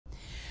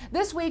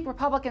This week,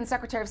 Republican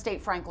Secretary of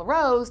State Frank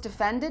LaRose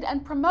defended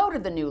and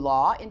promoted the new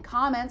law in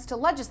comments to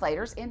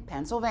legislators in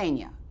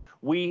Pennsylvania.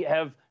 We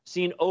have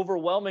seen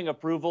overwhelming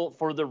approval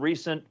for the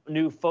recent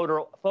new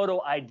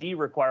photo ID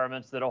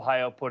requirements that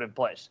Ohio put in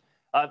place.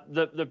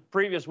 The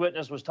previous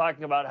witness was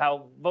talking about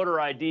how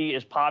voter ID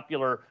is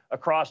popular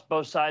across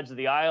both sides of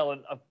the aisle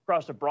and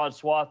across a broad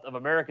swath of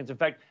Americans. In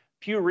fact,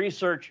 Pew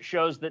Research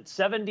shows that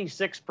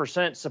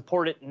 76%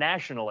 support it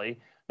nationally.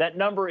 That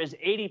number is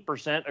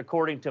 80%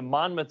 according to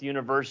Monmouth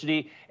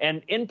University,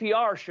 and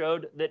NPR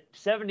showed that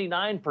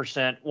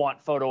 79%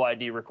 want photo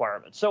ID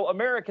requirements. So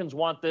Americans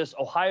want this,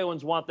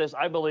 Ohioans want this,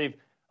 I believe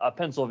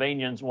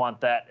Pennsylvanians want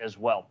that as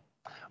well.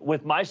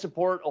 With my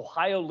support,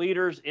 Ohio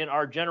leaders in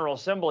our General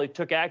Assembly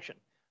took action.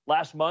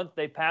 Last month,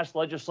 they passed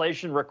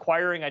legislation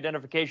requiring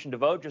identification to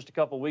vote. Just a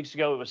couple of weeks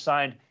ago, it was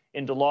signed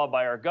into law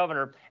by our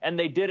governor, and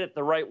they did it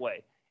the right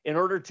way. In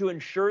order to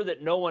ensure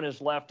that no one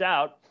is left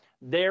out,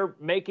 they're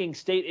making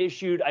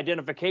state-issued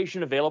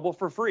identification available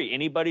for free.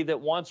 Anybody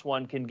that wants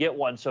one can get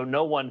one, so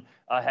no one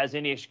has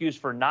any excuse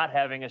for not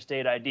having a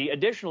state ID.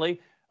 Additionally,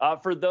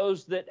 for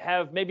those that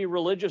have maybe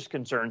religious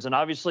concerns, and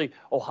obviously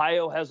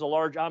Ohio has a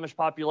large Amish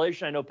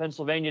population. I know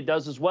Pennsylvania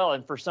does as well,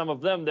 and for some of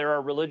them, there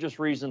are religious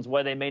reasons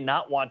why they may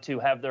not want to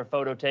have their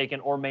photo taken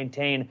or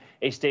maintain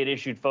a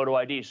state-issued photo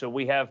ID. So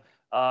we have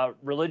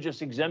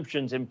religious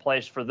exemptions in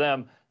place for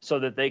them so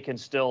that they can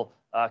still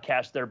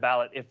cast their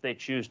ballot if they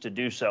choose to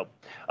do so.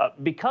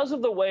 Because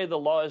of the way the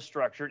law is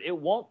structured, it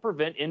won't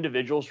prevent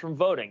individuals from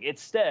voting.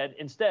 Instead,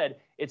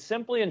 it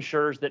simply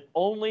ensures that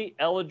only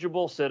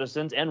eligible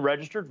citizens and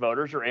registered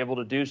voters are able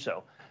to do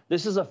so.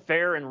 This is a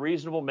fair and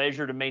reasonable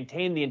measure to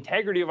maintain the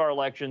integrity of our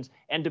elections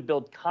and to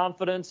build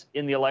confidence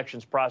in the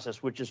elections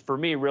process, which is, for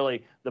me,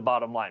 really the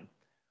bottom line.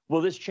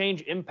 Will this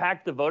change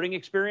impact the voting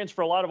experience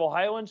for a lot of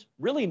Ohioans?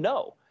 Really,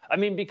 no. I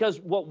mean, because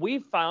what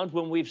we've found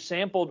when we've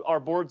sampled our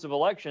boards of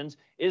elections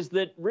is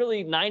that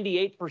really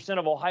 98%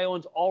 of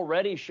Ohioans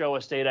already show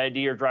a state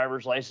ID or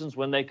driver's license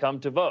when they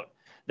come to vote.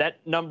 That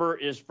number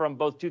is from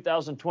both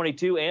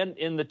 2022 and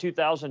in the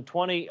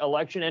 2020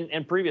 election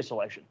and previous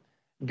election.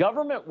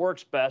 Government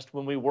works best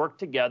when we work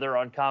together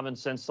on common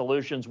sense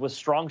solutions with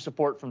strong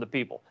support from the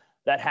people.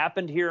 That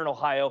happened here in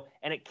Ohio,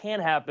 and it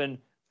can happen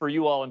for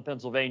you all in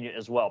Pennsylvania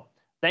as well.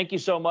 Thank you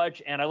so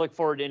much, and I look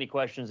forward to any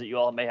questions that you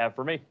all may have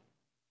for me.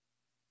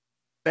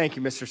 Thank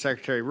you, Mr.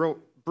 Secretary. Real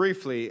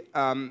briefly,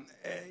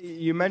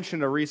 you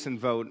mentioned a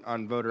recent vote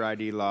on voter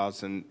ID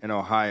laws in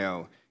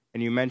Ohio,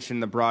 and you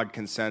mentioned the broad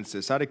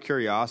consensus. Out of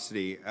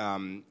curiosity,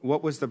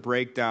 what was the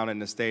breakdown in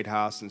the State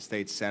House and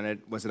State Senate?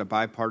 Was it a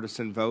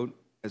bipartisan vote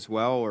as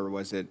well, or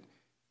was it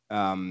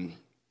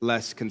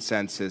less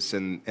consensus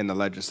in the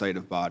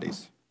legislative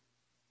bodies?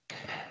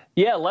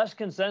 Yeah, less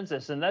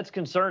consensus, and that's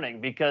concerning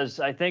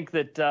because I think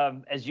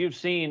that, as you've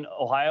seen,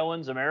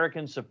 Ohioans,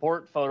 Americans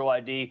support photo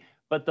ID,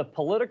 but the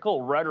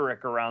political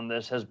rhetoric around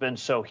this has been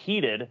so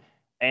heated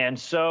and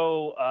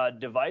so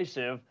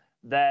divisive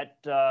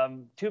that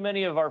too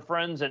many of our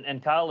friends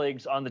and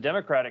colleagues on the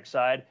Democratic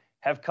side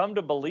have come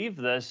to believe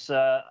this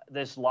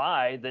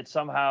lie that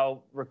somehow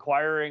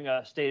requiring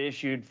a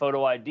state-issued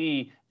photo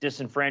ID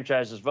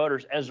disenfranchises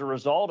voters. As a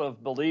result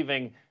of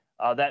believing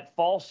that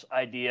false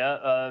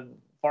idea,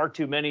 far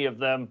too many of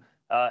them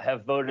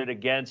have voted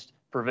against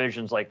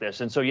provisions like this.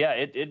 And so, yeah,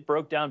 it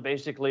broke down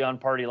basically on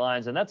party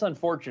lines. And that's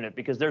unfortunate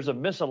because there's a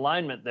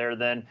misalignment there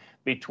then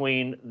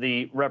between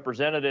the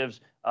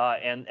representatives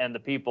and the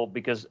people,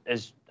 because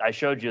as I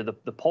showed you,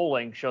 the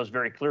polling shows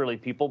very clearly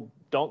people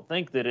don't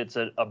think that it's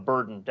a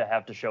burden to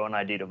have to show an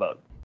ID to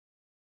vote.